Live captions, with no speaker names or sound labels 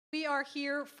We are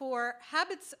here for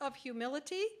Habits of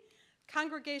Humility,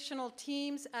 Congregational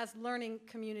Teams as Learning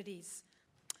Communities.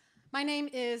 My name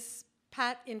is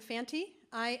Pat Infante.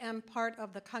 I am part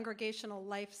of the Congregational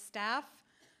Life staff.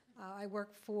 I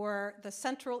work for the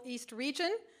Central East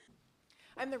region.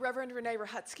 I'm the Reverend Renee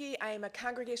Ruchotzke. I am a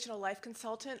Congregational Life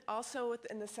consultant, also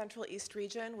in the Central East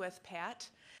region with Pat.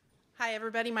 Hi,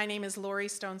 everybody. My name is Lori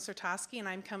Stone Sirtosky, and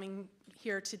I'm coming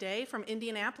here today from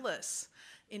Indianapolis,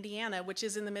 Indiana, which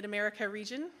is in the Mid-America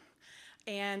region.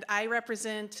 And I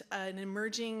represent an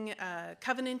emerging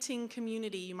covenanting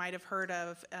community you might have heard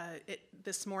of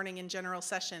this morning in general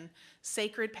session,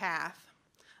 Sacred Path.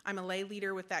 I'm a lay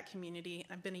leader with that community.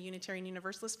 I've been a Unitarian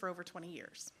Universalist for over 20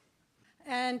 years.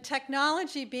 And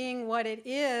technology being what it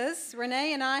is,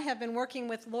 Renee and I have been working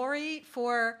with Lori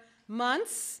for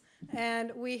months,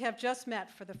 and we have just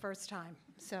met for the first time.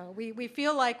 So we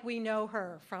feel like we know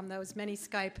her from those many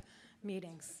Skype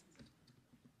meetings.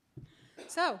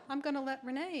 So I'm going to let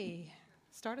Renee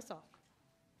start us off.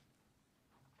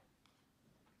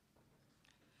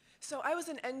 So I was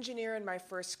an engineer in my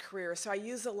first career, so I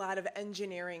use a lot of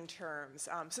engineering terms.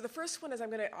 So the first one is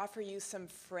I'm going to offer you some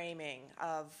framing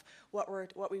of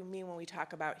what we mean when we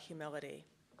talk about humility.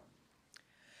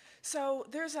 So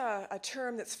there's a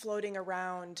term that's floating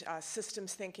around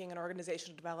systems thinking and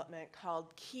organizational development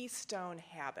called keystone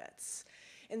habits.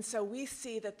 And so we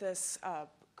see that this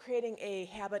creating a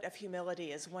habit of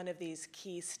humility is one of these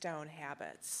keystone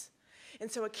habits.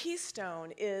 And so a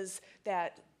keystone is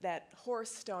that horse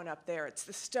stone up there. It's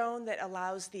the stone that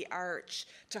allows the arch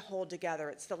to hold together.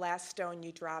 It's the last stone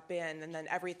you drop in, and then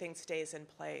everything stays in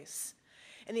place.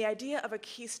 And the idea of a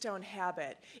keystone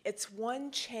habit, it's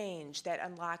one change that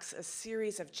unlocks a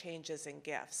series of changes and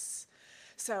gifts.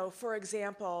 So, for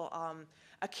example,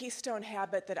 a keystone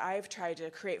habit that I've tried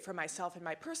to create for myself in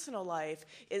my personal life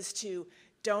is to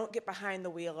don't get behind the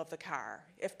wheel of the car,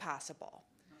 if possible.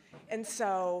 And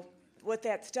so what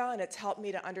that's done, it's helped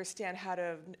me to understand how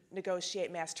to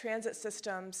negotiate mass transit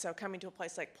systems. So coming to a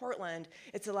place like Portland,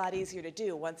 it's a lot easier to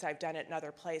do once I've done it in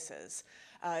other places.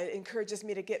 It encourages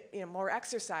me to get more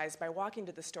exercise by walking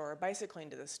to the store or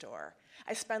bicycling to the store.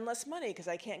 I spend less money because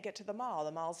I can't get to the mall.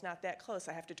 The mall's not that close.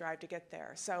 I have to drive to get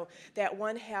there. So that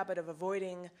one habit of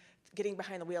avoiding getting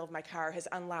behind the wheel of my car has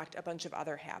unlocked a bunch of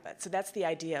other habits. So that's the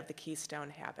idea of the keystone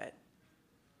habit.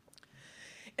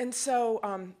 And so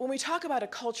when we talk about a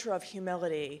culture of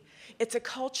humility, it's a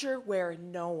culture where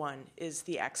no one is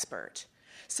the expert.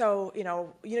 So,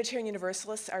 Unitarian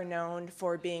Universalists are known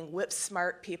for being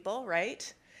whip-smart people,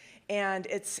 right? And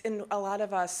a lot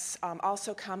of us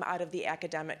also come out of the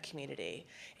academic community.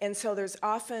 And so there's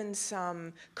often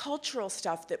some cultural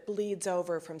stuff that bleeds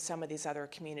over from some of these other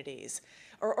communities,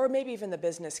 or maybe even the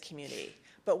business community.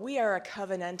 But we are a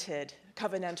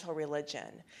covenantal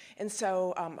religion. And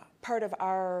so part of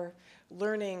our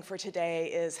learning for today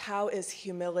is how is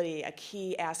humility a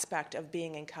key aspect of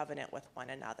being in covenant with one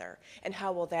another? And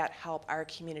how will that help our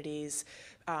communities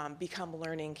become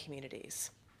learning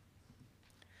communities?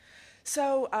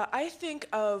 So I think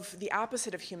of the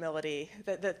opposite of humility,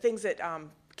 the things that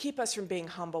keep us from being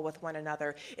humble with one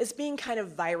another, is being kind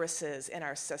of viruses in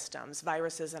our systems,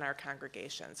 viruses in our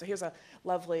congregation. So here's a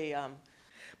lovely...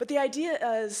 But the idea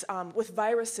is, with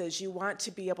viruses, you want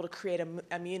to be able to create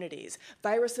immunities.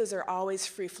 Viruses are always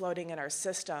free-floating in our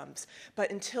systems, but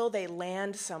until they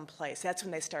land someplace, that's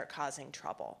when they start causing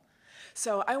trouble.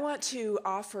 So I want to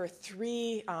offer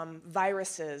 3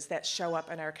 viruses that show up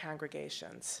in our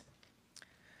congregations.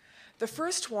 The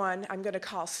first one I'm going to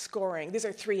call scoring. These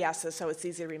are 3 S's, so it's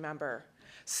easy to remember.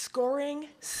 Scoring,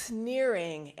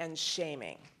 sneering, and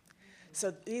shaming. So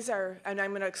these are, and I'm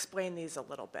going to explain these a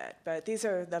little bit, but these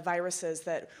are the viruses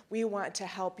that we want to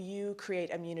help you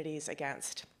create immunities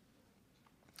against.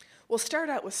 We'll start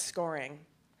out with scoring.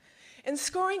 And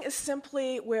scoring is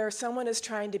simply where someone is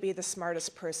trying to be the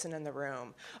smartest person in the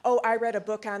room. Oh, I read a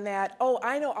book on that. Oh,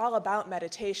 I know all about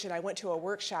meditation. I went to a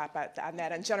workshop on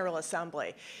that in General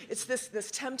Assembly. It's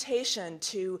this temptation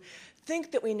to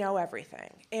think that we know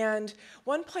everything. And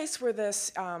one place where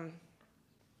this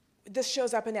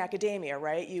shows up in academia,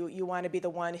 right? You want to be the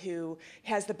one who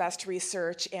has the best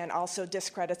research and also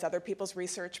discredits other people's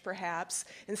research, perhaps.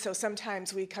 And so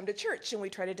sometimes we come to church and we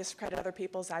try to discredit other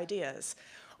people's ideas.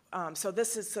 So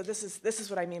this is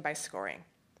what I mean by scoring.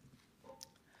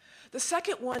 The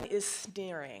second one is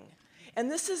sneering. And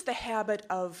this is the habit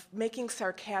of making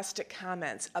sarcastic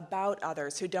comments about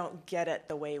others who don't get it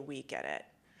the way we get it.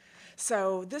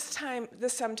 So this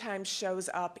sometimes shows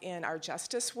up in our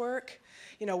justice work.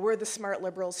 We're the smart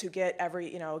liberals who get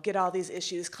all these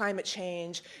issues, climate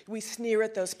change. We sneer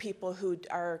at those people who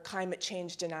are climate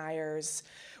change deniers.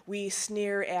 We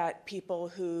sneer at people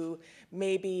who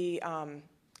maybe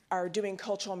are doing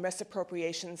cultural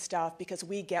misappropriation stuff because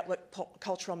we get what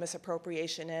cultural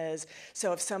misappropriation is.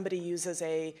 So if somebody uses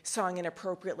a song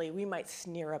inappropriately, we might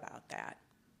sneer about that.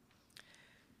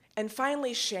 And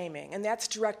finally, shaming, and that's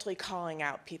directly calling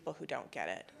out people who don't get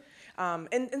it.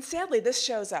 And sadly, this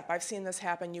shows up. I've seen this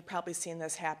happen. You've probably seen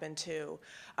this happen too.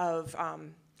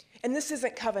 And this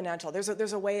isn't covenantal.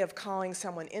 There's a way of calling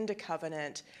someone into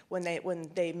covenant when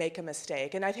they make a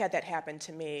mistake. And I've had that happen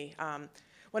to me.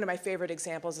 One of my favorite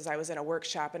examples is I was in a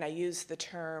workshop and I used the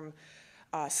term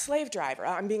slave driver.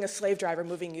 I'm being a slave driver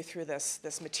moving you through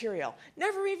this material.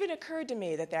 Never even occurred to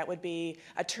me that that would be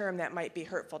a term that might be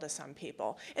hurtful to some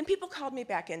people. And people called me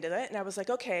back into it, and I was like,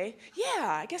 okay,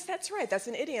 yeah, I guess that's right. That's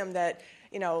an idiom that,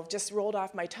 just rolled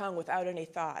off my tongue without any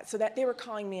thought. So that they were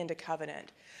calling me into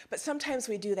covenant. But sometimes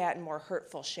we do that in more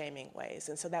hurtful, shaming ways,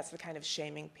 and so that's the kind of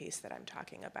shaming piece that I'm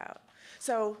talking about.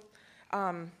 So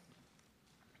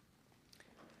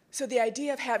the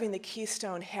idea of having the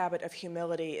keystone habit of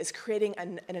humility is creating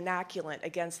an inoculant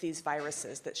against these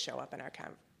viruses that show up in our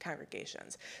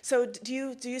congregations. So do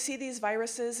you see these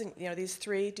viruses, and these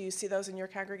three? Do you see those in your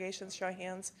congregations? Show of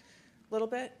hands. A little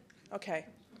bit? Okay,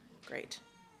 great.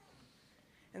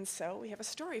 And so we have a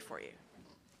story for you.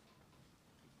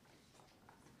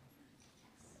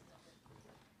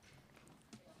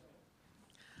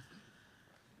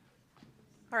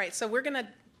 All right, so we're going to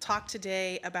talk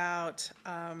today about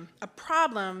a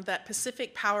problem that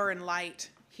Pacific Power and Light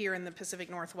here in the Pacific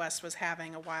Northwest was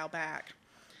having a while back.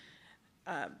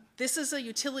 This is a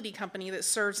utility company that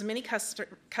serves many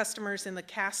customers in the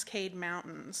Cascade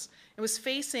Mountains. It was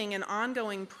facing an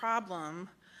ongoing problem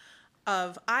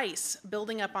of ice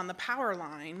building up on the power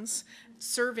lines,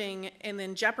 serving and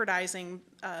then jeopardizing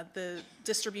the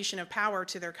distribution of power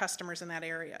to their customers in that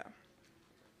area.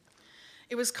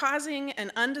 It was causing an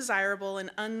undesirable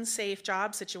and unsafe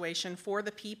job situation for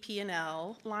the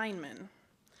PP&L linemen.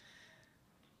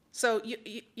 So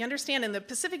you understand, in the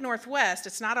Pacific Northwest,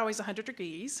 it's not always 100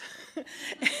 degrees.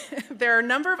 There are a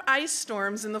number of ice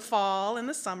storms in the fall and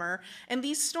the summer, and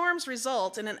these storms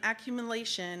result in an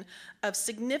accumulation of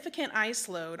significant ice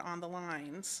load on the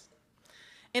lines.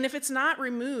 And if it's not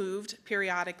removed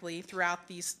periodically throughout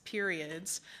these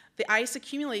periods, the ice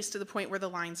accumulates to the point where the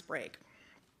lines break.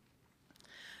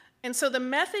 And so the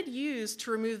method used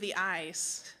to remove the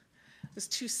ice is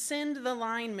to send the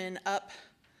linemen up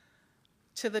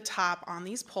to the top on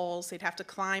these poles. They'd have to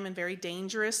climb in very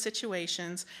dangerous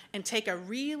situations and take a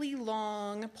really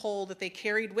long pole that they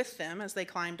carried with them as they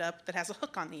climbed up that has a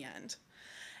hook on the end.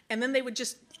 And then they would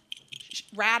just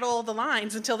rattle the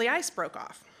lines until the ice broke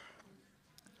off.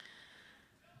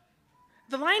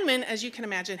 The linemen, as you can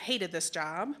imagine, hated this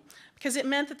job because it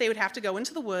meant that they would have to go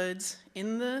into the woods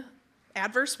in the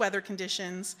adverse weather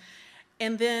conditions,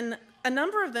 and then a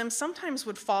number of them sometimes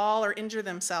would fall or injure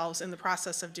themselves in the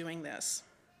process of doing this.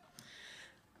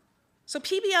 So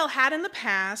PBL had in the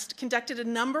past conducted a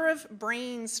number of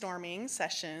brainstorming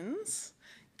sessions,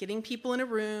 getting people in a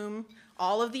room,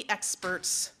 all of the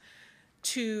experts,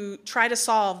 to try to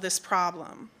solve this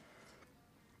problem.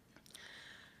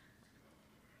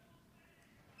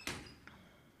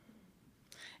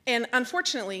 And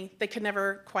unfortunately, they could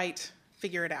never quite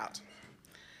figure it out.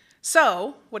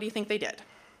 So, what do you think they did?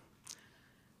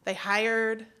 They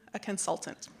hired a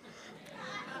consultant.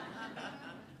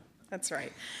 That's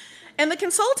right. And the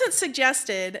consultant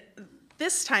suggested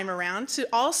this time around to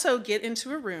also get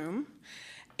into a room,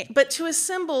 but to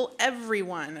assemble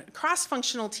everyone,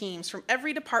 cross-functional teams from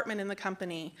every department in the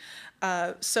company.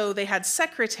 So they had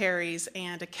secretaries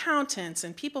and accountants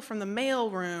and people from the mail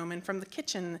room and from the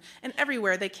kitchen and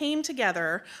everywhere. They came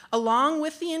together along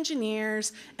with the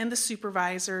engineers and the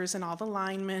supervisors and all the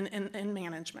linemen and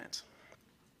management.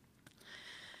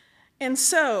 And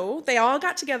so they all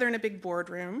got together in a big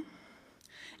boardroom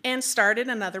and started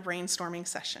another brainstorming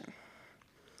session.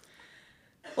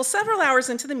 Well, several hours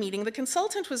into the meeting, the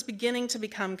consultant was beginning to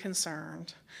become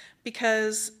concerned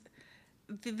because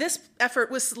this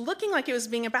effort was looking like it was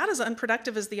being about as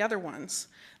unproductive as the other ones.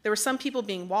 There were some people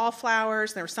being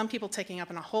wallflowers, there were some people taking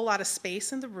up a whole lot of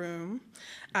space in the room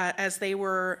as they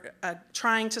were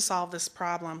trying to solve this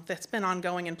problem that's been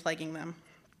ongoing and plaguing them.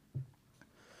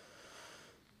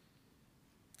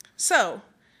 So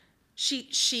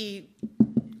she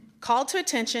called to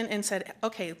attention and said,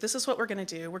 okay, this is what we're going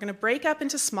to do. We're going to break up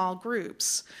into small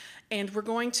groups, and we're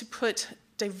going to put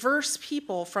diverse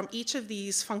people from each of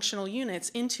these functional units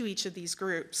into each of these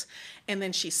groups. And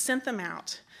then she sent them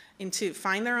out to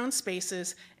find their own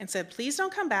spaces and said, please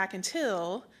don't come back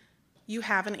until you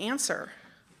have an answer,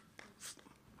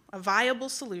 a viable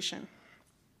solution.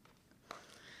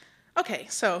 Okay,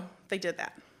 so they did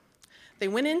that. They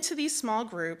went into these small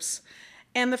groups,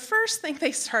 and the first thing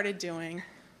they started doing,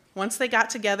 once they got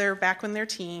together back when they're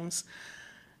teams,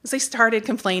 is they started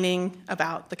complaining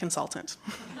about the consultant.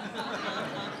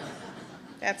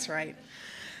 That's right.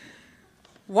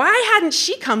 Why hadn't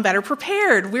she come better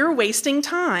prepared? We're wasting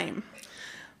time.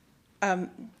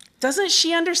 Doesn't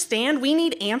she understand we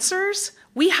need answers?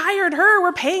 We hired her,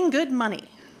 we're paying good money,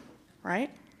 right?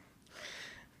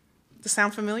 Does this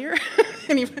sound familiar?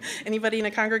 Anybody in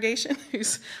a congregation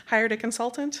who's hired a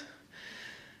consultant?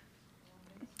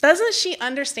 Doesn't she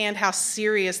understand how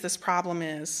serious this problem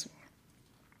is?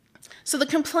 So the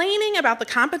complaining about the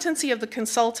competency of the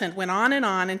consultant went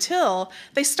on until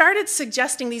they started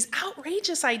suggesting these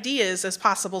outrageous ideas as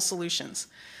possible solutions.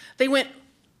 They went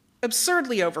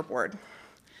absurdly overboard.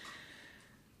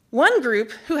 One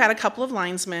group who had a couple of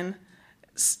linesmen,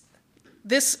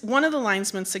 one of the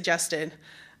linesmen suggested,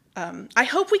 I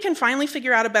hope we can finally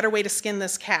figure out a better way to skin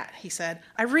this cat, he said.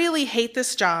 I really hate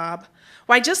this job.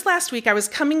 Why, just last week I was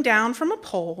coming down from a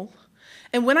pole,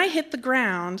 and when I hit the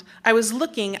ground, I was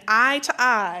looking eye to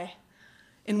eye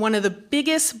in one of the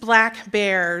biggest black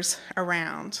bears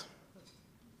around.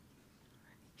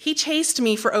 He chased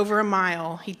me for over a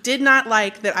mile. He did not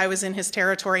like that I was in his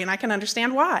territory, and I can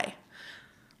understand why.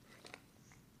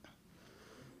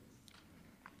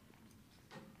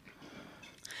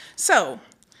 So,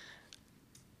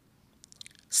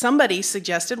 somebody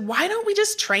suggested, why don't we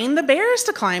just train the bears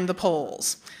to climb the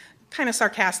poles? Kind of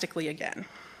sarcastically again.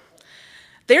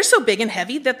 They're so big and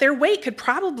heavy that their weight could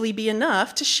probably be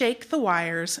enough to shake the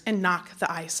wires and knock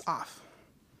the ice off.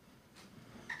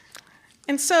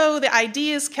 And so the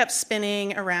ideas kept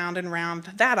spinning around and around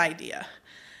that idea.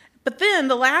 But then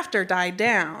the laughter died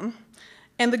down,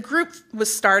 and the group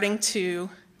was starting to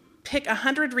pick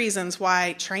 100 reasons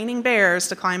why training bears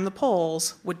to climb the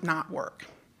poles would not work.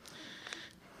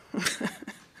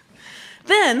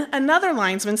 Then another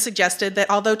linesman suggested that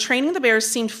although training the bears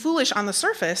seemed foolish on the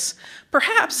surface,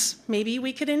 perhaps maybe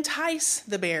we could entice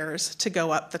the bears to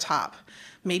go up the top.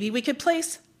 Maybe we could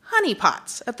place honey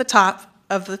pots at the top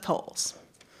of the poles.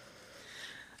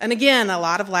 And again, a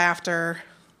lot of laughter,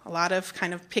 a lot of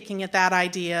kind of picking at that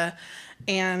idea,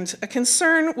 and a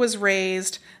concern was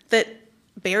raised that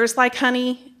bears like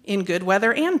honey in good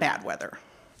weather and bad weather.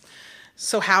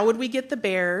 So how would we get the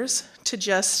bears to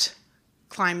just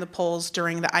climb the poles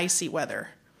during the icy weather?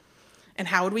 And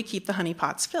how would we keep the honey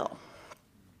pots full?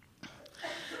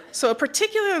 So a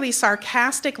particularly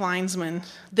sarcastic linesman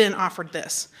then offered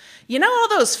this. You know all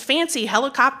those fancy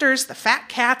helicopters the fat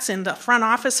cats in the front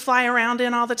office fly around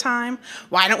in all the time?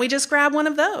 Why don't we just grab one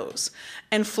of those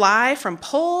and fly from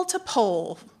pole to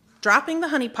pole, dropping the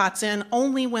honey pots in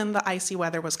only when the icy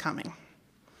weather was coming?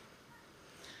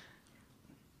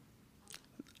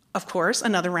 Of course,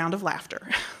 another round of laughter.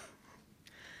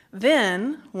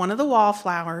 Then one of the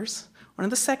wallflowers, one of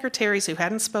the secretaries who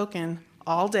hadn't spoken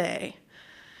all day,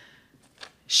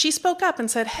 she spoke up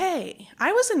and said, hey,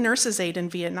 I was a nurse's aide in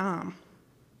Vietnam.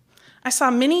 I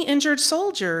saw many injured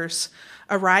soldiers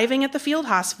arriving at the field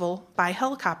hospital by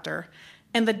helicopter,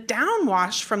 and the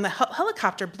downwash from the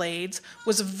helicopter blades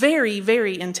was very,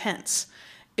 very intense.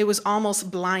 It was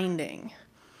almost blinding.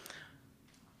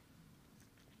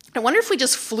 I wonder if we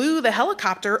just flew the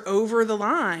helicopter over the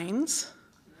lines,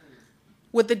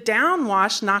 would the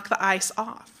downwash knock the ice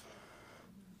off?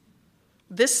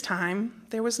 This time,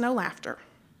 there was no laughter.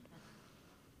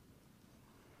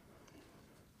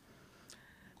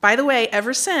 By the way,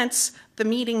 ever since the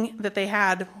meeting that they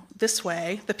had this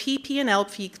way, the PP&L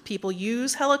people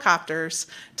use helicopters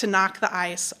to knock the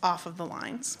ice off of the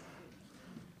lines.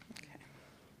 Okay.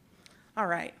 All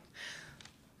right.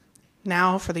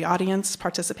 Now for the audience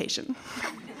participation.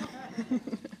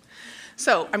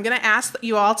 So I'm going to ask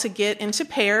you all to get into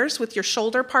pairs with your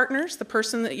shoulder partners, the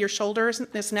person that your shoulder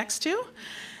is next to.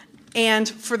 And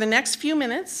for the next few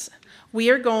minutes, we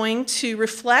are going to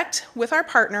reflect with our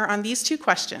partner on these two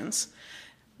questions.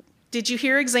 Did you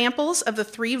hear examples of the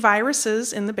 3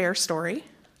 viruses in the bear story?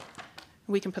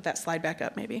 We can put that slide back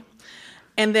up maybe.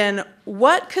 And then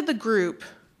what could the group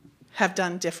have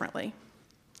done differently?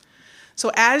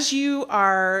 So as you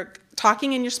are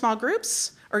talking in your small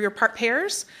groups or your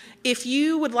pairs, if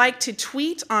you would like to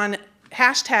tweet on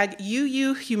hashtag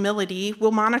 #UUHumility,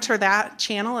 we'll monitor that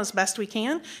channel as best we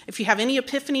can. If you have any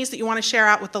epiphanies that you want to share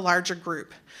out with the larger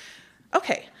group.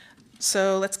 Okay,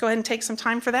 so let's go ahead and take some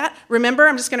time for that. Remember,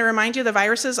 I'm just going to remind you the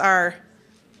viruses are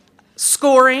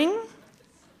scoring,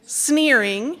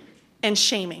 sneering, and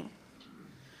shaming.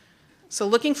 So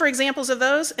looking for examples of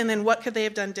those, and then what could they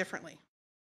have done differently?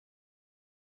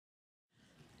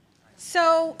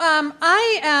 So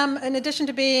I am, in addition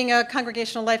to being a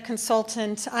congregational life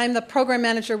consultant, I'm the program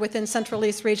manager within Central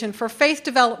East Region for faith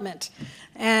development.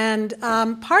 And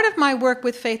part of my work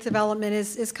with faith development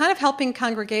is kind of helping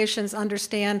congregations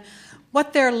understand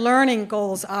what their learning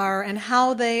goals are and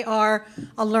how they are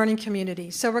a learning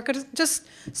community. So we're going to just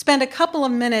spend a couple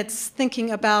of minutes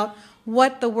thinking about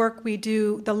what the work we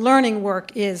do, the learning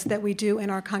work is that we do in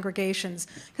our congregations,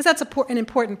 because that's an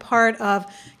important part of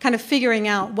kind of figuring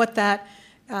out what that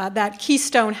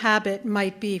keystone habit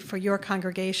might be for your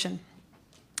congregation.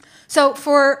 So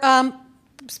for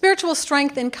spiritual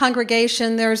strength in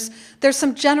congregation, there's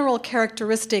some general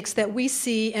characteristics that we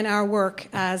see in our work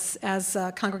as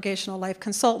congregational life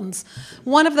consultants.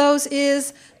 One of those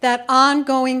is that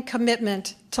ongoing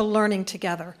commitment to learning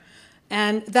together.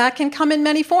 And that can come in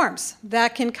many forms.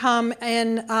 That can come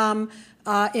in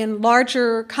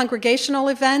larger congregational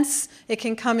events. It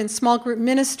can come in small group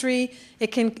ministry. It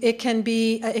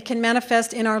can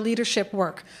manifest in our leadership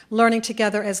work, learning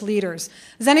together as leaders.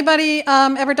 Has anybody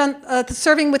ever done the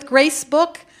Serving with Grace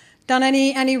book? Done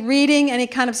any reading, any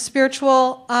kind of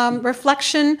spiritual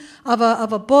reflection of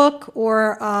a book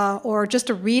or just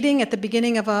a reading at the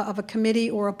beginning of a committee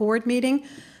or a board meeting?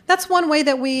 That's one way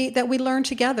that we learn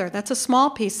together. That's a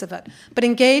small piece of it. But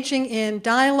engaging in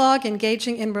dialogue,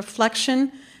 engaging in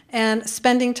reflection, and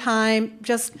spending time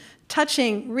just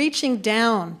reaching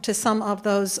down to some of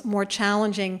those more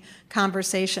challenging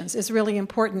conversations is really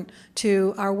important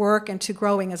to our work and to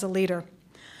growing as a leader.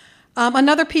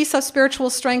 Another piece of spiritual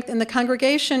strength in the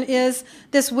congregation is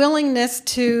this willingness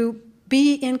to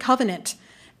be in covenant.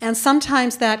 And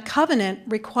sometimes that covenant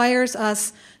requires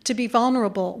us to be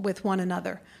vulnerable with one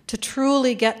another, to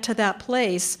truly get to that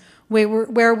place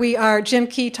where we are. Jim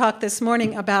Key talked this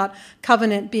morning about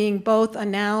covenant being both a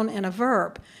noun and a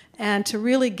verb, and to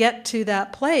really get to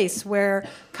that place where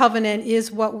covenant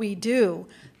is what we do.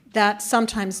 That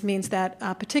sometimes means that,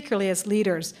 particularly as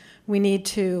leaders, we need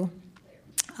to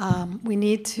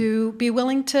be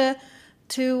willing to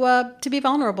be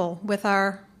vulnerable with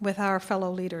our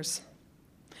fellow leaders.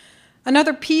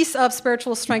 Another piece of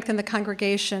spiritual strength in the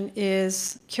congregation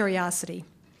is curiosity.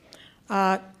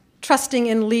 Trusting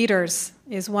in leaders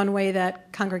is one way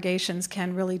that congregations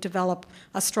can really develop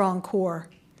a strong core.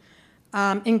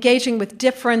 Engaging with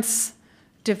difference,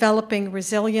 developing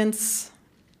resilience,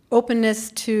 openness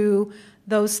to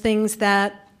those things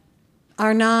that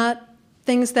are not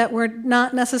things that were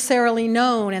not necessarily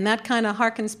known, and that kind of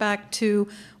harkens back to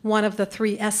one of the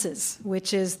 3 S's,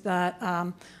 which is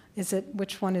that,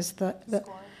 which one is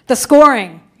the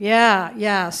scoring?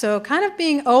 Yeah. So kind of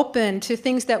being open to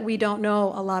things that we don't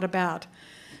know a lot about.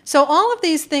 So all of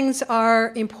these things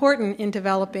are important in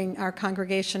developing our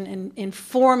congregation and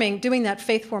in doing that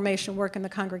faith formation work in the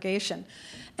congregation.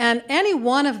 And any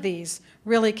one of these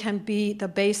really can be the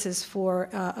basis for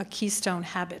a keystone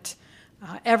habit.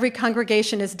 Every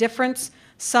congregation is different.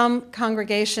 Some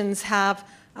congregations have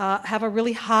a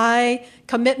really high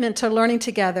commitment to learning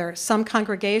together. Some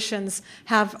congregations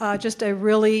have just a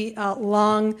really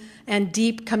long and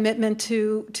deep commitment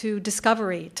to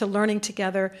discovery, to learning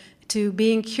together, to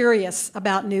being curious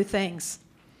about new things.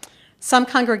 Some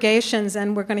congregations,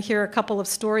 and we're going to hear a couple of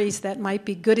stories that might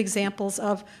be good examples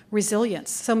of resilience.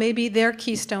 So maybe their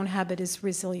keystone habit is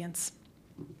resilience.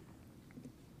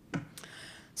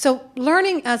 So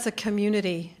learning as a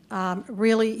community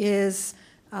really is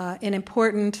an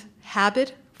important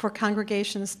habit for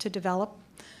congregations to develop.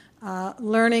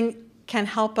 Learning can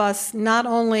help us not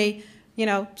only,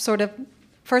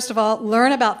 first of all,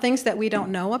 learn about things that we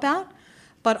don't know about,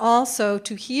 but also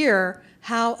to hear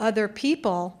how other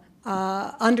people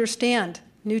understand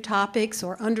new topics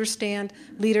or understand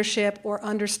leadership or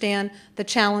understand the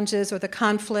challenges or the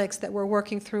conflicts that we're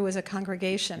working through as a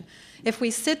congregation. If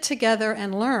we sit together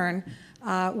and learn,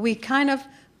 we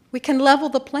can level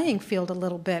the playing field a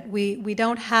little bit. We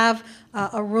don't have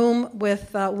a room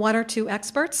with 1 or 2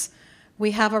 experts.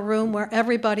 We have a room where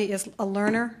everybody is a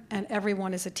learner and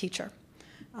everyone is a teacher.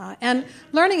 And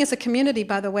learning as a community,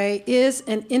 by the way, is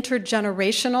an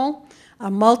intergenerational, a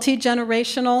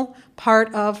multi-generational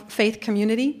part of faith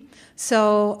community.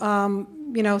 So,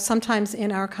 sometimes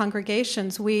in our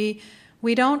congregations, we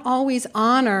don't always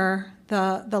honor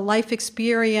the life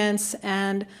experience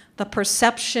and the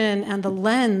perception and the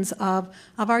lens of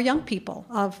our young people,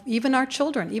 of even our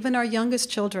children, even our youngest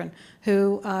children,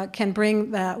 who can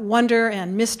bring that wonder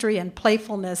and mystery and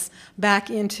playfulness back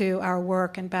into our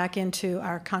work and back into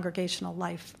our congregational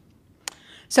life.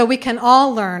 So we can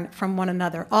all learn from one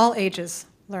another, all ages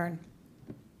learn.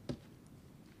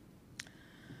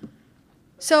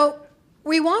 So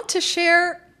we want to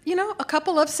share a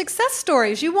couple of success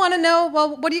stories. You want to know,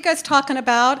 well, what are you guys talking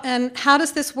about, and how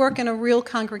does this work in a real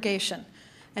congregation?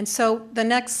 And so the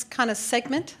next kind of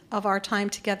segment of our time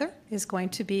together is going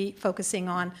to be focusing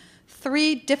on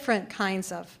 3 different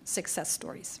kinds of success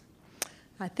stories.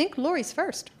 I think Lori's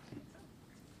first.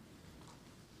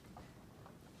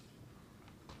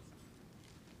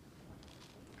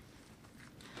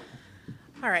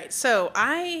 All right, so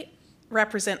I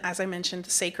represent, as I mentioned,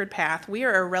 Sacred Path. We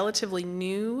are a relatively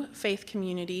new faith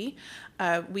community.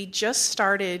 We just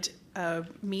started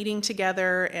meeting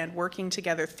together and working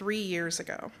together 3 years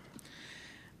ago.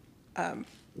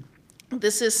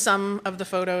 This is some of the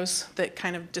photos that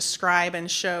kind of describe and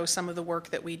show some of the work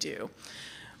that we do.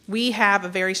 We have a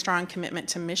very strong commitment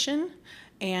to mission,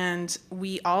 and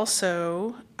we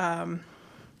also,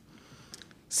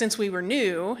 since we were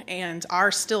new and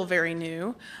are still very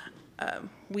new,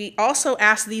 we also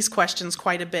ask these questions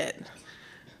quite a bit.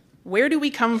 Where do we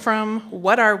come from?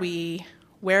 What are we?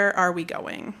 Where are we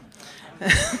going?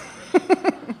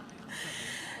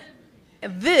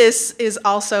 This is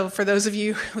also, for those of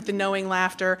you with the knowing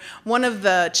laughter, one of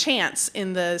the chants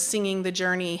in the Singing the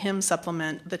Journey hymn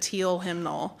supplement, the Teal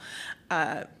hymnal.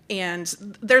 And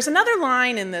there's another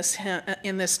line in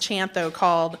this chant, though,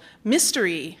 called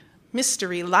Mystery,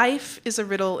 Mystery, Life is a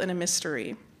riddle and a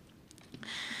mystery.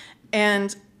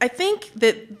 And I think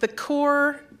that the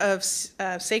core of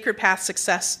Sacred Path's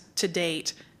success to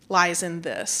date lies in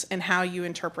this and how you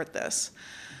interpret this.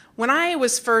 When I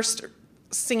was first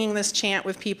singing this chant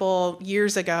with people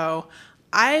years ago,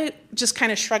 I just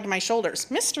kind of shrugged my shoulders.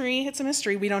 Mystery, it's a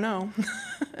mystery, we don't know.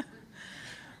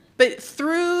 But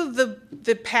through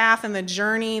the path and the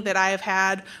journey that I have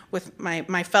had with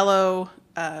my fellow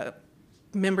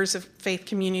members of faith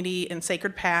community and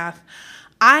Sacred Path,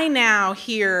 I now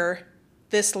hear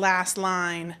this last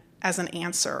line as an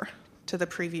answer to the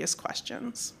previous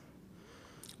questions.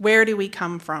 Where do we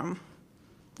come from?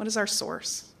 What is our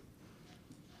source?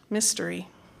 Mystery.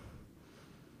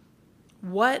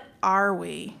 What are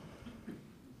we?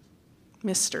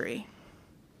 Mystery.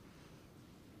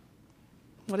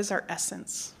 What is our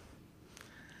essence?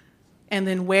 And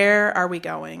then where are we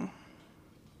going?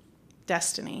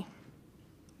 Destiny.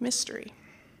 Mystery.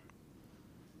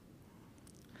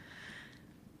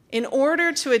 In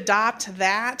order to adopt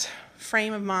that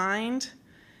frame of mind,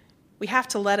 we have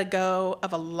to let go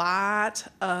of a lot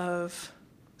of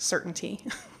certainty.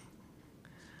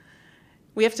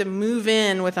 We have to move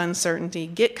in with uncertainty,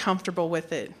 get comfortable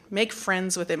with it, make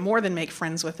friends with it, more than make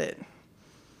friends with it.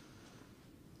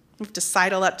 We have to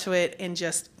sidle up to it and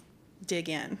just dig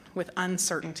in with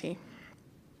uncertainty.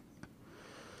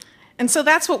 And so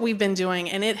that's what we've been doing,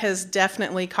 and it has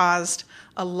definitely caused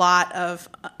a lot of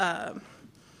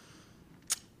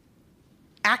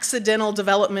accidental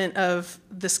development of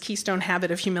this keystone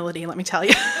habit of humility, let me tell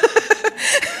you.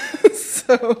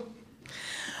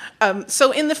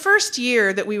 So in the first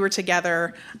year that we were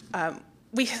together,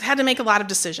 we had to make a lot of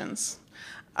decisions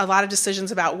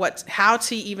about how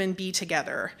to even be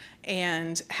together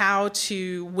and how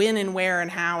to when and where and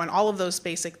how and all of those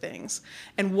basic things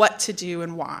and what to do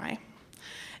and why.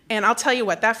 And I'll tell you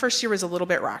what, that first year was a little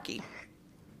bit rocky.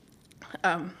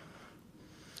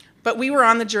 But we were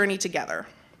on the journey together.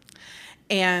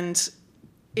 And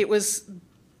we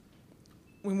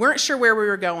weren't sure where we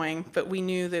were going, but we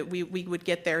knew that we would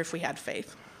get there if we had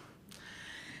faith.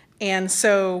 And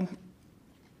so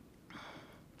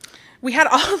we had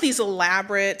all of these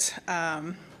elaborate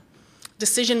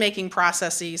decision-making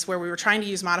processes where we were trying to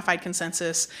use modified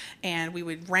consensus, and we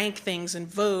would rank things and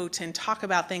vote and talk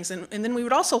about things. And then we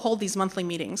would also hold these monthly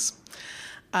meetings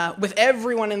with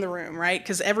everyone in the room, right?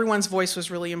 Because everyone's voice was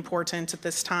really important at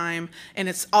this time, and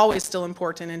it's always still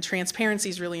important, and transparency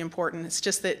is really important. It's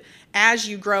just that as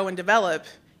you grow and develop,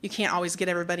 you can't always get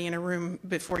everybody in a room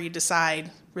before you decide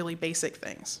really basic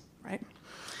things, right?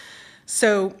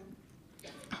 So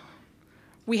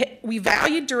we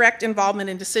valued direct involvement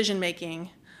in decision-making,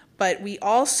 but we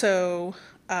also,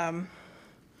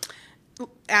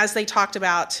 as they talked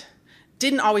about,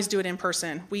 didn't always do it in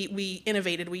person. We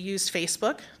innovated. We used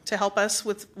Facebook to help us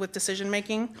with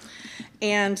decision-making.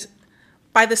 And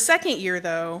by the second year,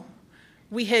 though,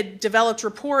 we had developed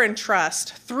rapport and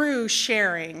trust through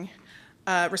sharing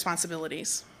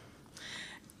responsibilities.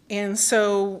 And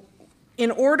so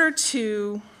in order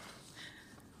to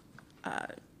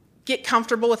get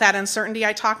comfortable with that uncertainty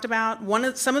I talked about,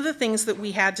 some of the things that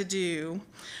we had to do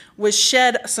was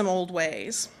shed some old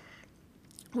ways.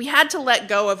 We had to let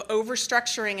go of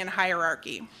overstructuring and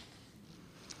hierarchy.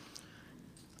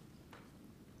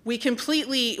 We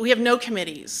have no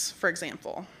committees, for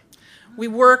example. We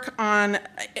work on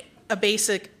a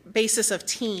basis of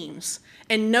teams,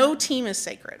 and no team is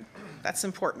sacred. That's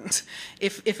important.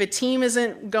 If a team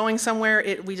isn't going somewhere,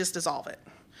 we just dissolve it.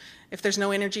 If there's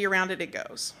no energy around it, it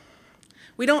goes.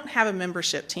 We don't have a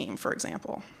membership team, for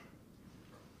example.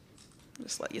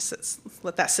 Just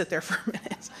let that sit there for a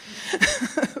minute.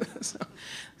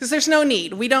 Because there's no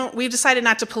need. We've decided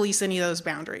not to police any of those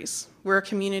boundaries. We're a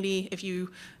community. If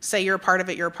you say you're a part of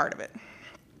it, you're a part of it.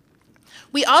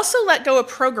 We also let go of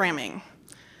programming.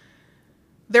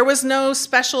 There was no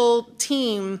special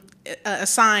team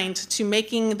assigned to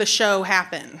making the show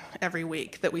happen every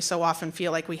week that we so often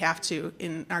feel like we have to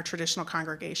in our traditional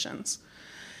congregations.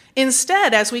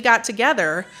 Instead, as we got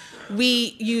together,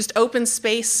 we used open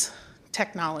space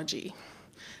technology.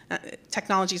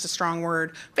 Technology is a strong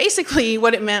word. Basically,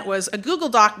 what it meant was a Google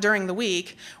Doc during the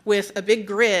week with a big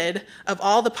grid of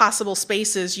all the possible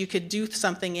spaces you could do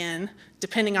something in,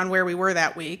 depending on where we were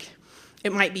that week.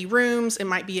 It might be rooms, it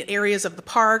might be areas of the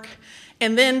park,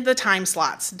 and then the time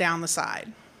slots down the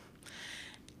side.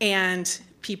 And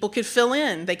people could fill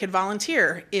in, they could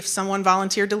volunteer. If someone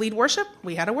volunteered to lead worship,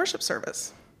 we had a worship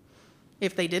service.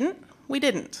 If they didn't, we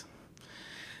didn't.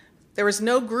 There was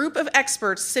no group of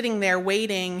experts sitting there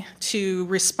waiting to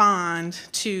respond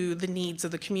to the needs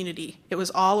of the community. It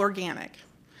was all organic.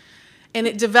 And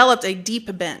it developed a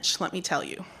deep bench, let me tell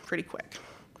you, pretty quick.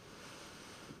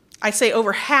 I say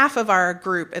over half of our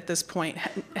group at this point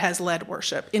has led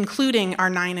worship, including our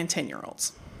 9 and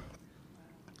 10-year-olds.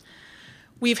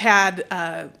 We've had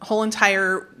whole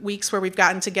entire weeks where we've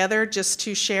gotten together just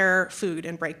to share food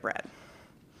and break bread.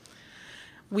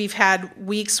 We've had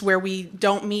weeks where we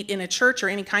don't meet in a church or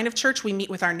any kind of church. We meet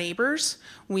with our neighbors.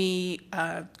 We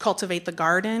cultivate the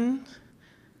garden.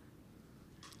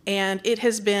 And it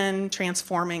has been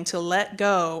transforming to let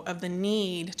go of the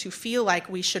need to feel like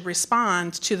we should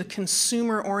respond to the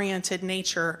consumer-oriented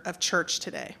nature of church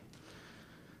today.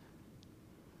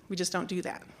 We just don't do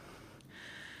that.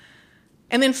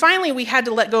 And then finally, we had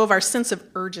to let go of our sense of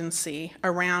urgency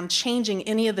around changing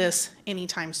any of this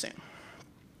anytime soon.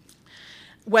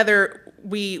 Whether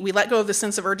we let go of the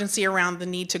sense of urgency around the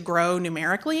need to grow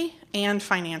numerically and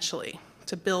financially,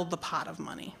 to build the pot of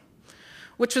money,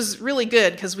 which was really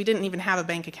good because we didn't even have a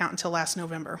bank account until last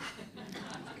November.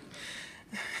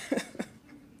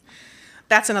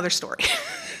 That's another story.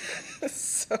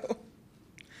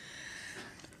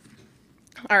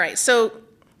 All right, so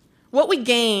what we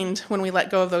gained when we let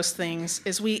go of those things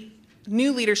is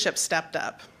new leadership stepped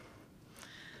up.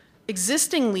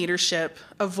 Existing leadership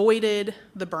avoided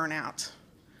the burnout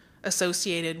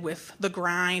associated with the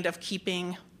grind of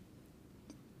keeping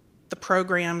the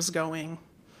programs going,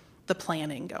 the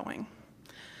planning going.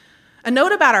 A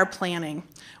note about our planning.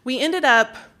 We ended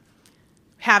up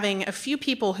having a few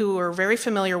people who were very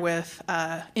familiar with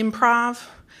improv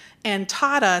and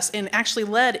taught us and actually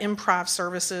led improv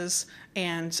services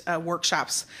and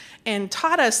workshops and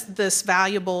taught us this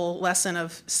valuable lesson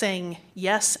of saying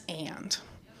yes and.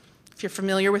 If you're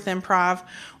familiar with improv,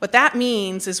 what that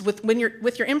means is when you're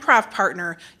with your improv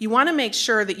partner, you want to make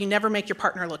sure that you never make your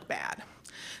partner look bad.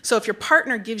 So if your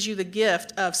partner gives you the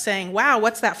gift of saying, wow,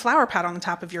 what's that flower pot on the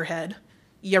top of your head?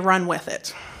 You run with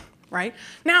it, right?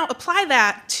 Now apply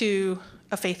that to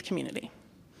a faith community.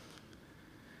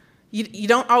 You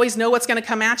don't always know what's going to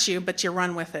come at you, but you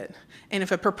run with it. And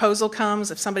if a proposal comes,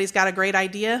 if somebody's got a great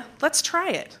idea, let's try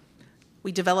it.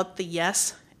 We develop the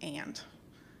yes and.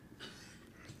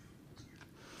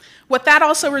 What that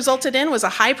also resulted in was a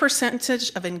high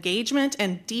percentage of engagement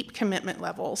and deep commitment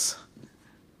levels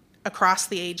across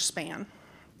the age span,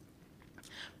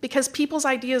 because people's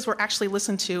ideas were actually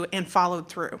listened to and followed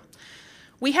through.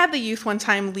 We had the youth one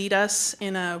time lead us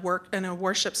in a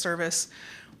worship service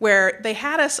where they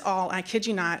had us all, I kid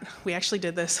you not, we actually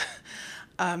did this,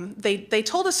 they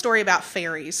told a story about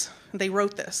fairies. They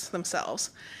wrote this themselves.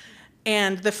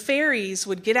 And the fairies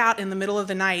would get out in the middle of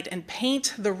the night and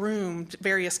paint the room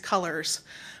various colors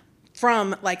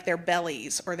from like their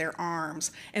bellies or their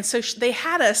arms. And so they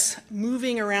had us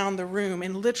moving around the room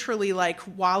and literally like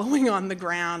wallowing on the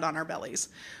ground on our bellies.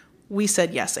 We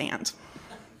said yes and.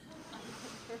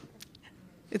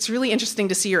 It's really interesting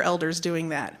to see your elders doing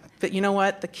that. But you know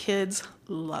what? The kids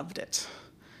loved it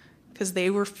because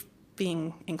they were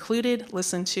being included,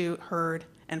 listened to, heard,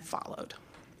 and followed.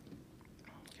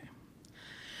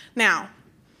 Now,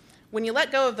 when you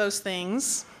let go of those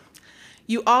things,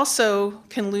 you also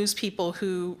can lose people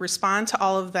who respond to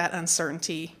all of that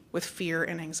uncertainty with fear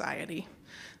and anxiety.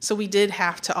 So we did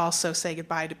have to also say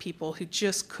goodbye to people who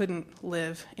just couldn't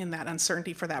live in that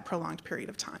uncertainty for that prolonged period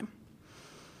of time.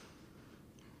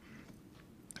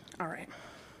 All right.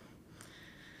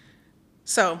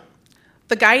 So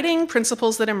The guiding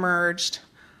principles that emerged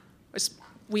was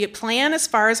we plan as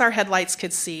far as our headlights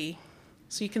could see.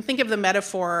 So you can think of the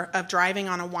metaphor of driving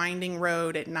on a winding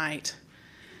road at night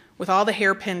with all the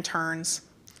hairpin turns.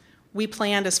 We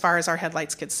planned as far as our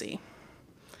headlights could see.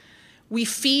 We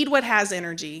feed what has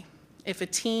energy. If a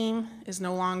team is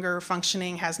no longer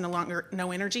functioning, has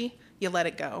no energy, you let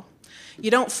it go.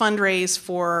 You don't fundraise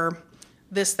for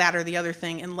this, that, or the other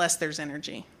thing unless there's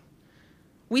energy.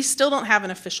 We still don't have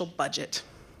an official budget.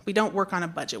 We don't work on a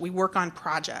budget. We work on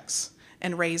projects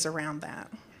and raise around that.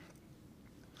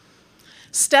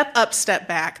 Step up, step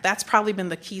back. That's probably been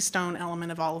the keystone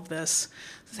element of all of this.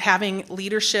 Having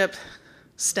leadership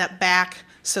step back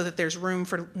so that there's room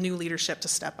for new leadership to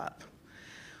step up.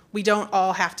 We don't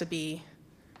all have to be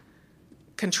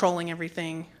controlling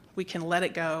everything. We can let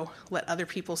it go, let other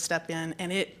people step in,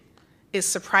 and it is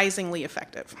surprisingly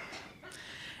effective.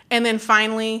 And then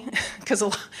finally, because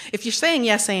if you're saying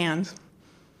yes and,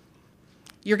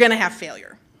 you're going to have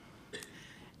failure.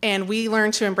 And we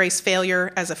learn to embrace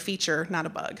failure as a feature, not a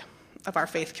bug, of our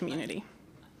faith community.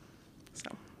 So,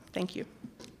 thank you.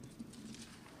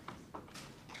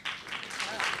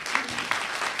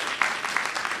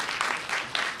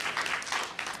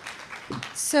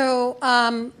 So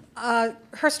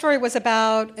her story was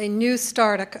about a new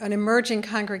start, an emerging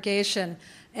congregation.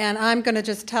 And I'm going to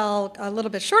just tell a little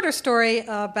bit shorter story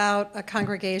about a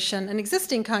congregation, an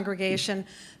existing congregation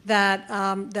that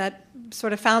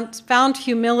sort of found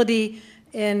humility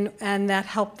in, and that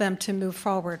helped them to move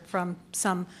forward from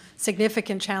some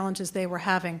significant challenges they were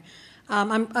having.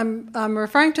 I'm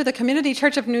referring to the Community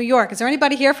Church of New York. Is there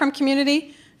anybody here from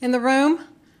Community in the room?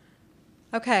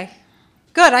 Okay,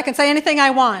 good. I can say anything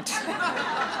I want.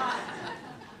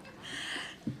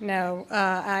 No,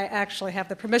 I actually have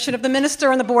the permission of the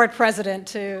minister and the board president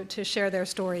to share their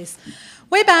stories.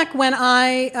 Way back when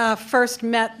I first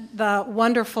met the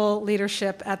wonderful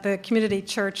leadership at the Community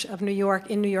Church of New York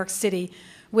in New York City,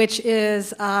 which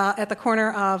is at the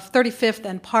corner of 35th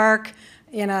and Park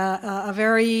in a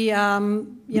very,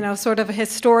 sort of a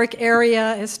historic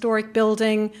area, historic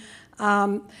building.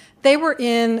 They were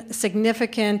in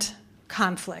significant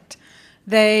conflict.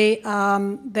 They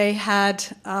had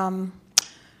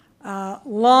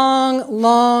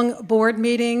long board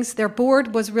meetings. Their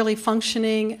board was really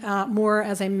functioning more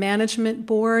as a management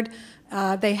board.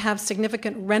 They have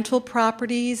significant rental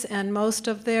properties, and most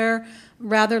of their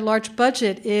rather large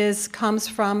budget comes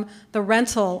from the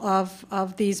rental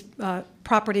of these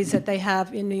properties that they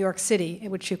have in New York City,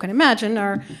 which you can imagine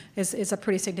is a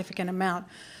pretty significant amount.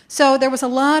 So there was a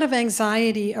lot of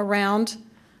anxiety around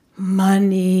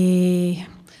money.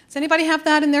 Does anybody have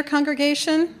that in their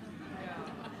congregation?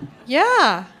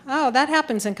 Yeah. Oh, that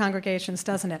happens in congregations,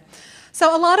 doesn't it?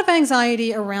 So a lot of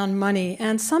anxiety around money,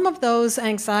 and some of those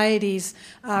anxieties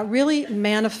really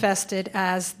manifested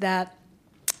as that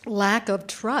lack of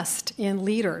trust in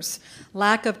leaders,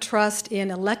 lack of trust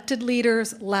in elected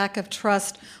leaders, lack of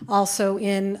trust also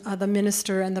in the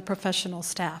minister and the professional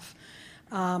staff.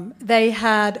 They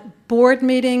had board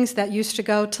meetings that used to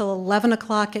go till 11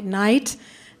 o'clock at night,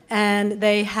 and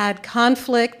they had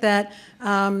conflict that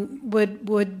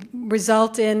would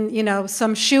result in,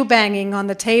 some shoe banging on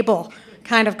the table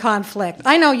kind of conflict.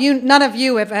 I know none of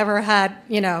you have ever had,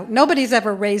 nobody's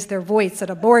ever raised their voice at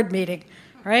a board meeting,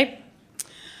 right?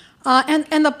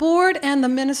 And the board and the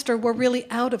minister were really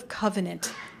out of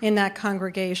covenant in that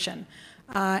congregation.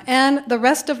 And the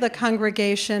rest of the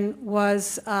congregation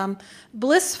was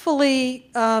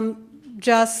blissfully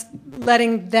just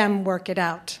letting them work it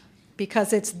out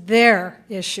because it's their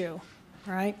issue,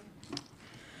 right?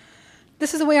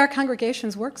 This is the way our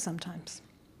congregations work sometimes.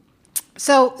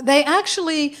 So they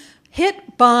actually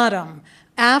hit bottom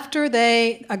after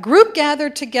a group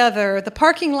gathered together, the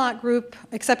parking lot group,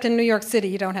 except in New York City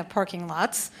you don't have parking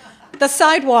lots, the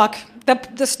sidewalk, the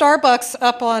Starbucks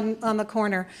up on the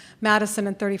corner, Madison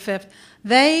and 35th,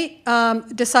 they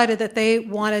decided that they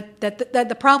wanted, that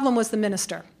the problem was the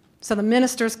minister. So the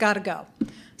minister's got to go.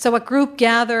 So a group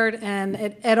gathered, and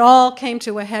it all came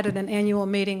to a head at an annual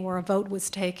meeting where a vote was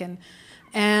taken.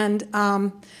 And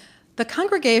the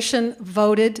congregation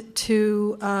voted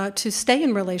to stay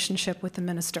in relationship with the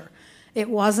minister. It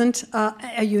wasn't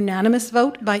a unanimous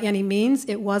vote by any means.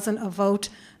 It wasn't a vote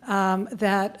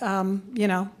that,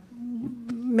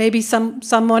 maybe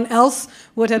someone else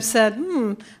would have said,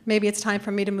 maybe it's time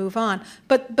for me to move on.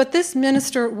 But this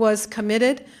minister was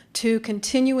committed to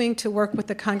continuing to work with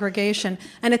the congregation.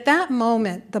 And at that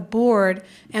moment, the board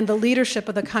and the leadership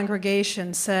of the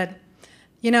congregation said,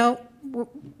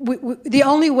 the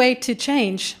only way to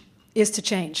change is to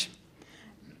change.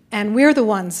 And we're the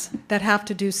ones that have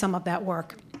to do some of that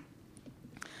work.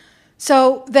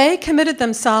 So they committed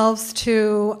themselves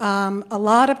to a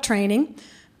lot of training.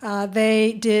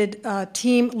 They did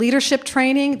team leadership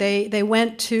training. They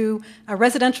went to a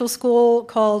residential school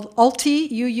called ULTI,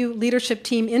 UU Leadership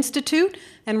Team Institute,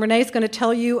 and Renee's going to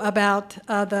tell you about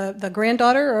the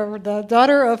granddaughter or the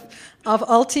daughter of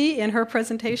ULTI in her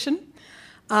presentation.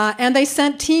 And they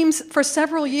sent teams for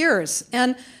several years.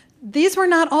 And these were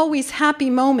not always happy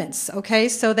moments, okay?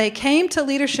 So they came to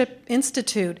Leadership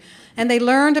Institute, and they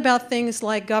learned about things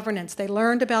like governance. They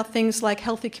learned about things like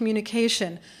healthy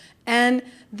communication. And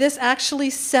this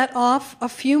actually set off a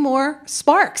few more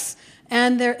sparks,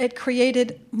 and it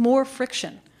created more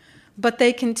friction. But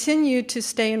they continued to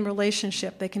stay in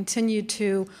relationship. They continued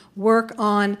to work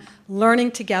on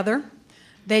learning together.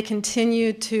 They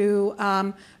continued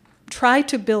to try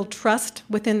to build trust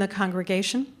within the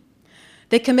congregation.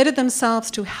 They committed themselves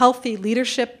to healthy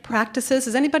leadership practices.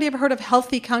 Has anybody ever heard of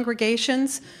healthy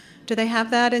congregations? Do they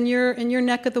have that in your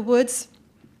neck of the woods?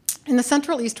 In the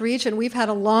Central East region, we've had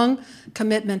a long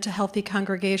commitment to healthy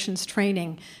congregations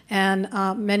training, and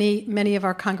many of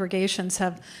our congregations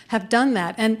have done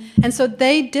that. And so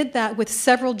they did that with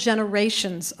several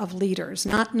generations of leaders,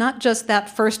 not just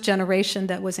that first generation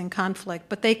that was in conflict,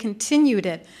 but they continued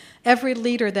it. Every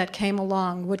leader that came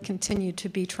along would continue to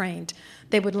be trained.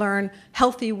 They would learn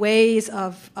healthy ways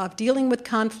of dealing with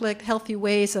conflict, healthy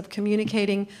ways of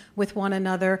communicating with one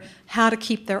another, how to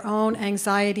keep their own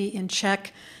anxiety in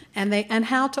check, and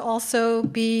how to also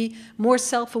be more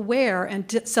self-aware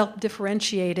and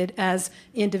self-differentiated as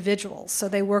individuals. So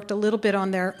they worked a little bit on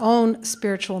their own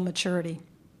spiritual maturity.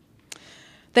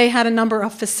 They had a number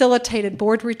of facilitated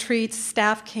board retreats.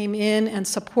 Staff came in and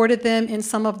supported them in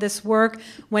some of this work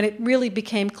when it really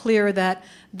became clear that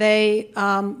they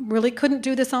really couldn't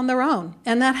do this on their own.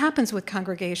 And that happens with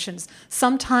congregations.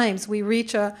 Sometimes we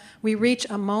reach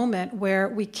a moment where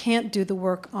we can't do the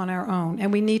work on our own,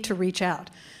 and we need to reach out.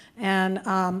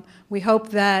 And we hope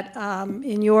that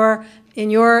in your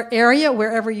area,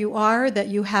 wherever you are, that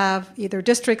you have either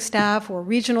district staff or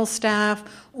regional staff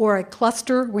or a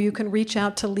cluster where you can reach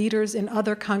out to leaders in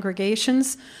other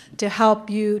congregations to help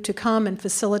you to come and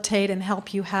facilitate and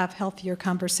help you have healthier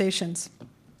conversations.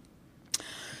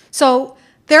 So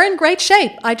they're in great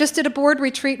shape. I just did a board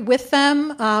retreat with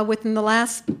them within the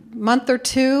last month or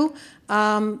two.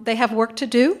 They have work to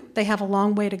do. They have a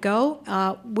long way to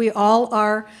go. We all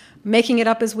are making it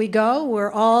up as we go.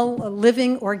 We're all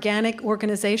living organic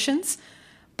organizations,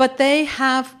 but they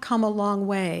have come a long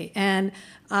way. And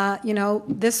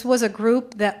this was a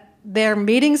group that their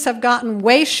meetings have gotten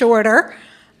way shorter.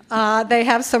 They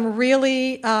have some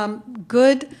really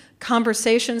good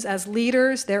conversations as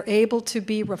leaders. They're able to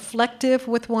be reflective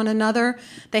with one another.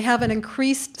 They have an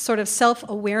increased sort of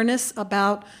self-awareness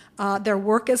about their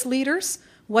work as leaders,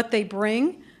 what they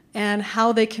bring, and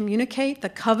how they communicate, the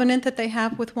covenant that they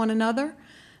have with one another.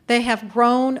 They have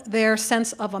grown their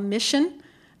sense of a mission,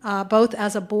 both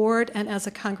as a board and as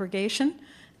a congregation.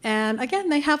 And again,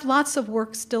 they have lots of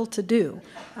work still to do.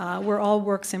 We're all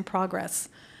works in progress.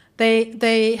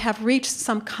 They have reached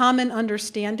some common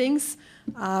understandings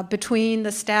between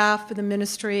the staff, the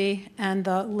ministry, and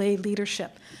the lay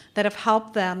leadership that have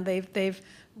helped them. They've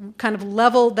kind of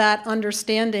leveled that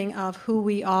understanding of who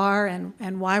we are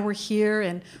and why we're here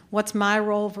and what's my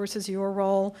role versus your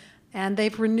role. And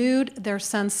they've renewed their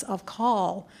sense of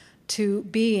call to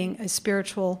being a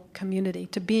spiritual community,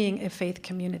 to being a faith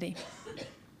community.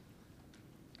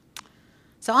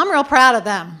 So I'm real proud of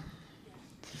them.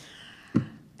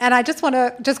 And I just want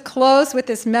to close with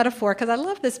this metaphor, because I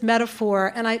love this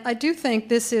metaphor, and I do think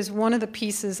this is one of the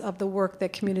pieces of the work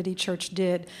that Community Church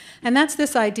did. And that's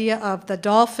this idea of the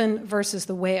dolphin versus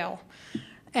the whale.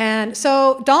 And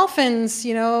so dolphins,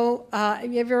 anybody,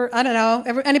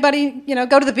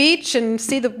 go to the beach and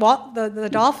see the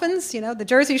dolphins, the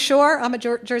Jersey Shore? I'm a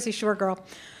Jersey Shore girl.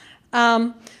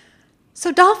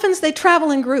 So dolphins, they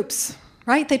travel in groups.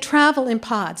 Right? They travel in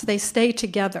pods. They stay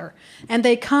together. And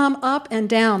they come up and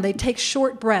down. They take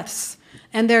short breaths.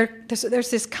 And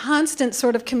there's this constant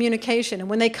sort of communication.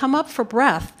 And when they come up for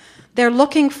breath, they're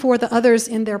looking for the others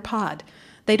in their pod.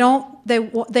 They know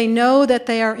that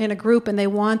they are in a group, and they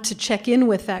want to check in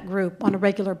with that group on a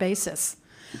regular basis.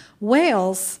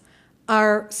 Whales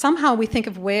are, somehow we think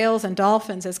of whales and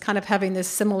dolphins as kind of having this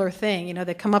similar thing.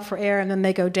 They come up for air and then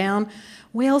they go down.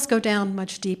 Whales go down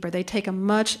much deeper. They take a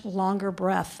much longer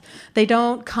breath. They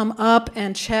don't come up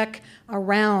and check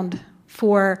around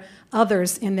for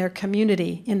others in their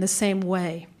community in the same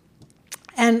way.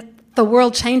 And the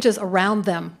world changes around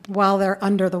them while they're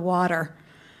under the water.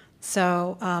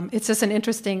 So it's just an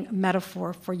interesting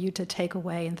metaphor for you to take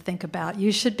away and think about.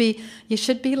 You should be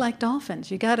like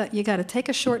dolphins. You gotta take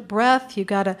a short breath. You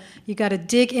gotta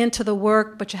dig into the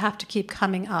work, but you have to keep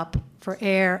coming up for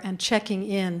air and checking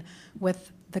in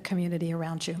with the community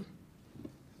around you.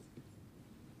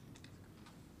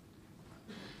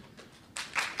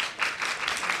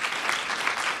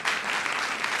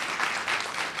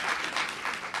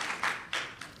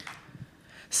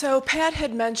 So Pat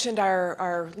had mentioned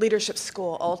our leadership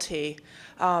school, ULTI.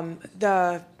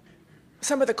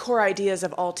 Some of the core ideas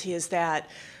of ULTI is that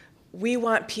we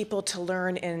want people to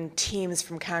learn in teams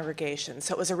from congregations.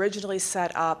 So it was originally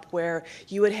set up where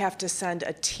you would have to send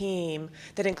a team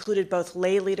that included both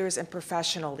lay leaders and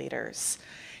professional leaders.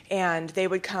 And they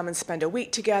would come and spend a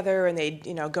week together, and they'd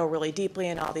go really deeply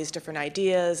in all these different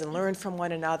ideas and learn from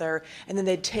one another. And then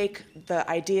they'd take the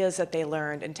ideas that they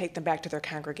learned and take them back to their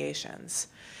congregations.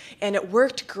 And it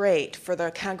worked great for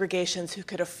the congregations who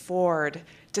could afford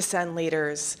to send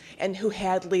leaders and who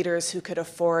had leaders who could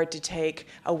afford to take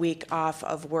a week off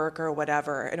of work or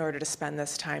whatever in order to spend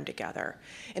this time together.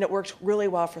 And it worked really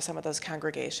well for some of those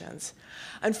congregations.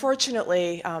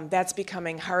 Unfortunately, that's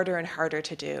becoming harder and harder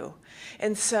to do.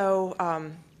 And so,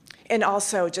 and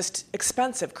also just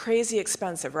expensive, crazy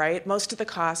expensive, right? Most of the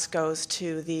cost goes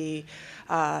to the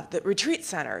retreat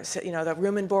centers. The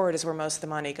room and board is where most of the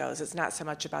money goes. It's not so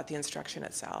much about the instruction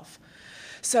itself.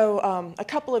 So a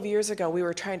couple of years ago, we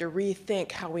were trying to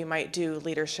rethink how we might do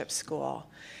leadership school.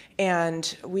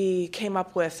 And we came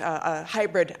up with a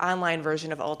hybrid online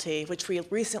version of ULTI, which we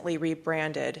recently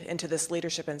rebranded into this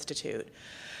Leadership Institute.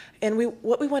 And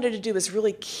what we wanted to do is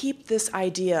really keep this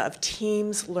idea of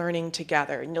teams learning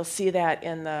together. And you'll see that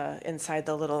inside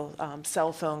the little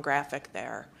cell phone graphic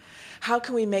there. How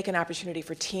can we make an opportunity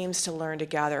for teams to learn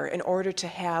together in order to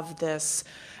have this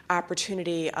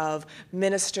opportunity of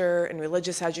minister and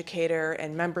religious educator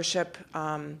and membership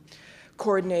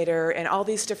coordinator and all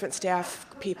these different staff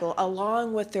people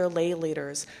along with their lay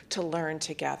leaders to learn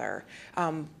together,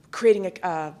 creating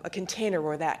a container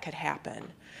where that could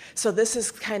happen. So this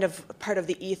is kind of part of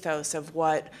the ethos of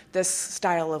what this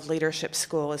style of leadership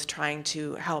school is trying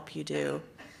to help you do.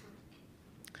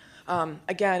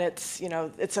 Again,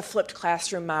 it's a flipped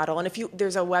classroom model, and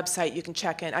there's a website you can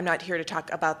check in. I'm not here to talk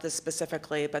about this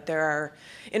specifically, but there are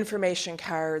information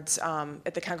cards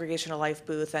at the Congregational Life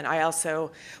booth, and I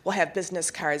also will have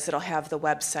business cards that'll have the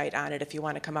website on it if you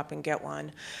want to come up and get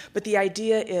one. But the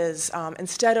idea is,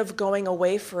 instead of going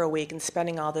away for a week and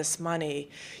spending all this money,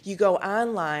 you go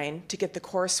online to get the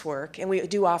coursework, and we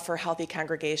do offer Healthy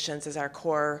Congregations as our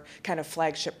core kind of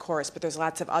flagship course, but there's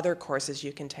lots of other courses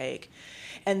you can take.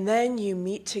 And then you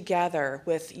meet together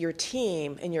with your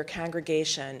team in your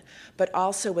congregation, but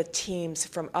also with teams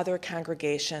from other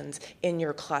congregations in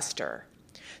your cluster.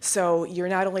 So you're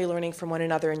not only learning from one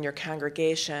another in your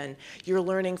congregation, you're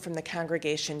learning from the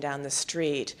congregation down the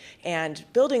street and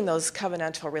building those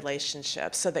covenantal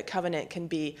relationships so that covenant can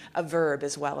be a verb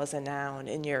as well as a noun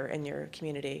in your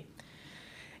community.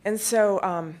 And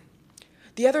so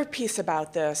the other piece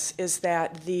about this is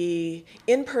that the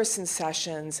in-person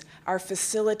sessions are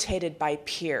facilitated by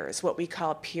peers, what we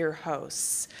call peer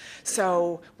hosts.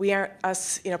 So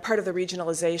part of the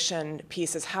regionalization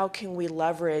piece is how can we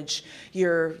leverage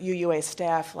your UUA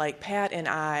staff like Pat and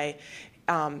I.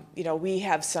 We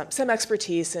have some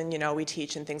expertise and, we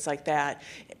teach and things like that.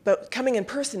 But coming in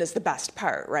person is the best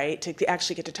part, right? To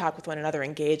actually get to talk with one another,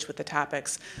 engage with the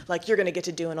topics like you're going to get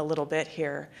to do in a little bit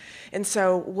here. And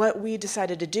so what we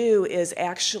decided to do is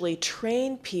actually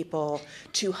train people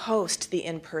to host the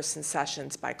in-person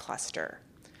sessions by cluster.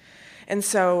 And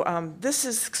so this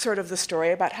is sort of the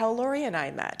story about how Lori and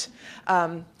I met.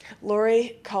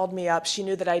 Lori called me up. She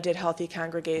knew that I did Healthy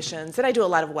Congregations, and I do a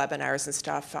lot of webinars and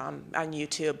stuff on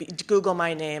YouTube. Google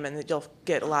my name, and you'll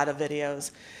get a lot of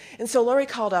videos. And so Lori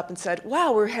called up and said,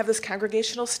 wow, we have this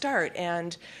congregational start,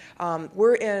 and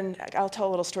I'll tell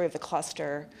a little story of the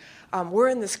cluster. We're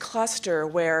in this cluster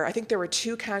where I think there were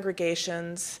 2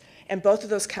 congregations, and both of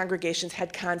those congregations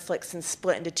had conflicts and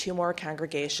split into 2 more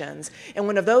congregations. And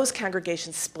one of those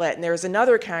congregations split, and there was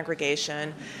another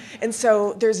congregation. And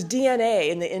so there's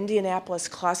DNA in the Indianapolis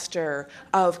cluster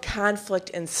of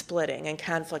conflict and splitting and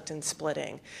conflict and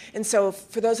splitting. And so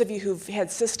for those of you who've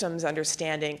had systems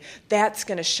understanding, that's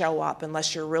going to show up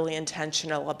unless you're really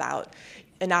intentional about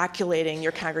inoculating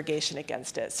your congregation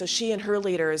against it. So she and her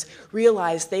leaders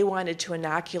realized they wanted to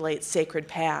inoculate Sacred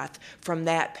Path from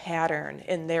that pattern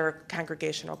in their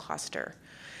congregational cluster.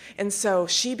 And so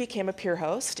she became a peer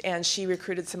host, and she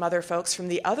recruited some other folks from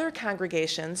the other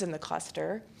congregations in the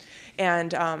cluster,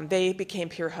 and they became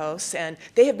peer hosts, and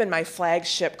they have been my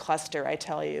flagship cluster, I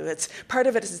tell you. It's part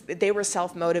of it is they were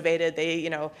self-motivated. They,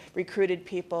 recruited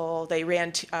people. They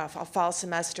ran a fall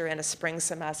semester and a spring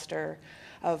semester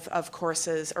of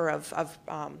courses or of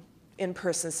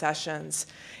in-person sessions,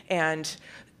 and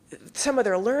some of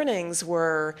their learnings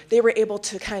were they were able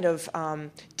to kind of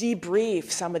debrief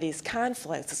some of these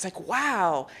conflicts. It's like,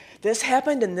 wow, this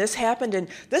happened, and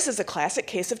this is a classic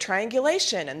case of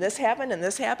triangulation, and this happened, and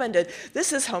this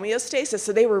this is homeostasis.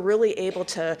 So they were really able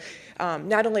to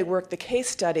not only work the case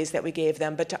studies that we gave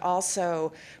them, but to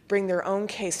also bring their own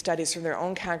case studies from their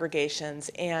own congregations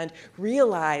and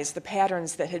realize the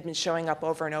patterns that had been showing up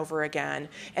over and over again,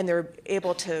 and they're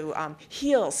able to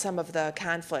heal some of the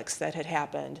conflicts that had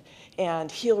happened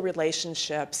and heal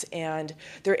relationships, and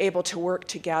they're able to work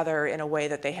together in a way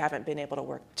that they haven't been able to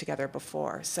work together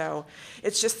before. So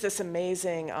it's just this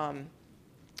amazing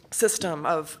system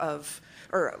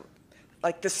or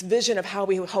like this vision of how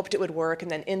we hoped it would work,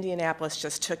 and then Indianapolis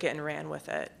just took it and ran with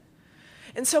it.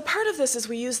 And so part of this is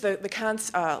we use the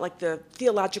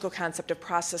theological concept of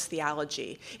process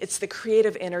theology. It's the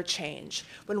creative interchange.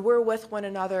 When we're with one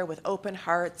another with open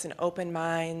hearts and open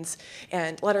minds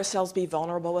and let ourselves be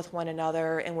vulnerable with one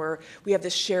another, and we have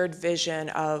this shared vision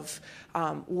of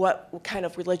what kind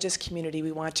of religious community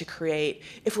we want to create,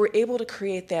 if we're able to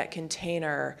create that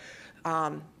container,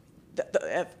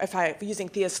 if I'm using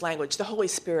theist language, the Holy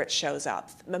Spirit shows up.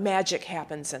 Magic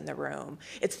happens in the room.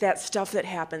 It's that stuff that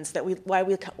happens why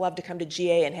we love to come to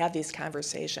GA and have these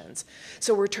conversations.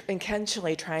 So we're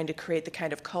intentionally trying to create the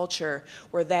kind of culture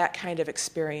where that kind of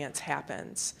experience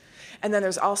happens. And then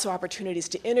there's also opportunities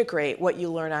to integrate what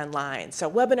you learn online. So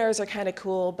webinars are kind of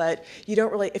cool, but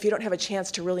if you don't have a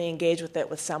chance to really engage with it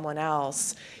with someone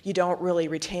else, you don't really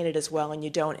retain it as well, and you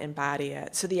don't embody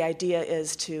it. So the idea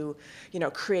is to,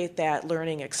 create that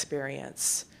learning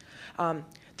experience.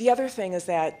 The other thing is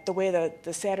that the way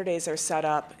the Saturdays are set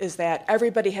up is that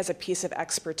everybody has a piece of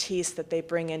expertise that they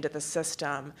bring into the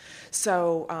system.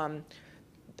 So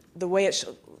the way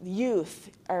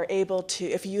youth are able to,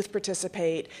 if youth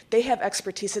participate, they have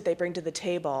expertise that they bring to the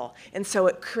table. And so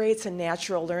it creates a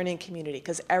natural learning community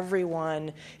because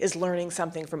everyone is learning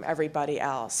something from everybody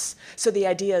else. So the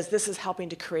idea is this is helping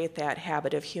to create that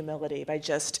habit of humility by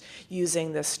just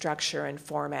using this structure and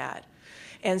format.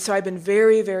 And so I've been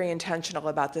very, very intentional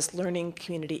about this learning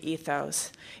community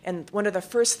ethos. And one of the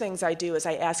first things I do is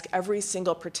I ask every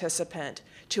single participant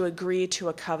to agree to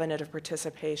a covenant of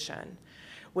participation,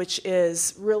 which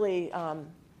is really,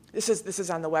 this is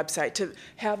on the website, to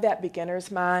have that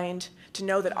beginner's mind, to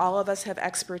know that all of us have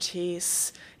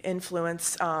expertise,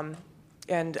 influence,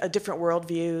 and different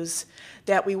worldviews,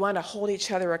 that we want to hold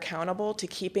each other accountable to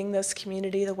keeping this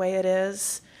community the way it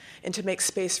is, and to make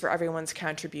space for everyone's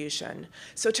contribution.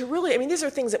 So to really, these are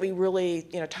things that we really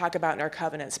talk about in our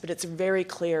covenants, but it's very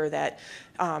clear that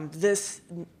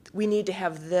we need to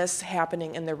have this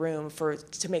happening in the room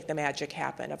to make the magic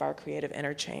happen of our creative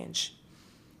interchange.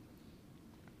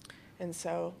 And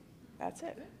so that's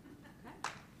it.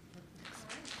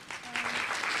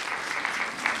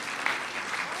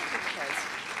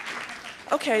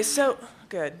 Okay, so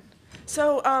good.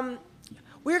 So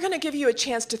we're going to give you a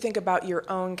chance to think about your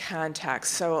own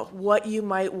context, so what you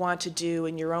might want to do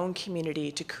in your own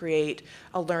community to create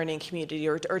a learning community,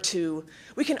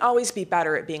 we can always be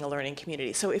better at being a learning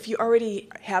community. So if you already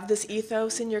have this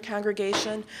ethos in your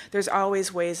congregation, there's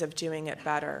always ways of doing it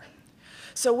better.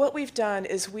 So what we've done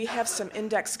is we have some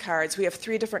index cards. We have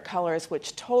 3 different colors,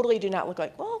 which totally do not look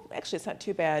like, well, actually it's not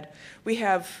too bad. We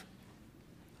have,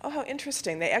 oh, how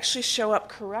interesting. They actually show up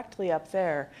correctly up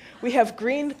there. We have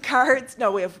green cards,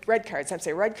 no, we have red cards. I'm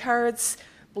sorry, red cards,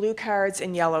 blue cards,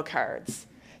 and yellow cards.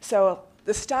 So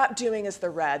the stop doing is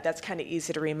the red. That's kind of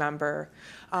easy to remember.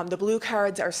 The blue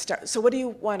cards are, so what do you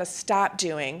want to stop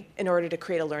doing in order to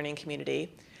create a learning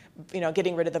community?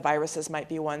 Getting rid of the viruses might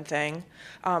be one thing.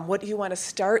 What do you want to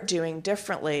start doing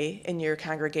differently in your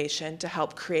congregation to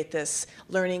help create this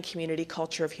learning community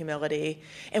culture of humility?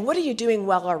 And what are you doing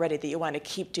well already that you want to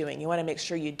keep doing? You want to make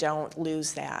sure you don't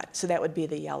lose that. So that would be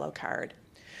the yellow card.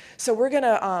 So we're going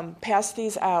to pass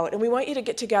these out, and we want you to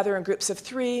get together in groups of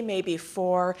 3, maybe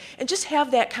 4, and just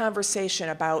have that conversation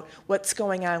about what's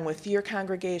going on with your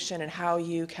congregation and how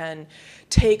you can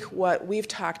take what we've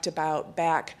talked about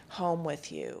back home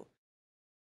with you.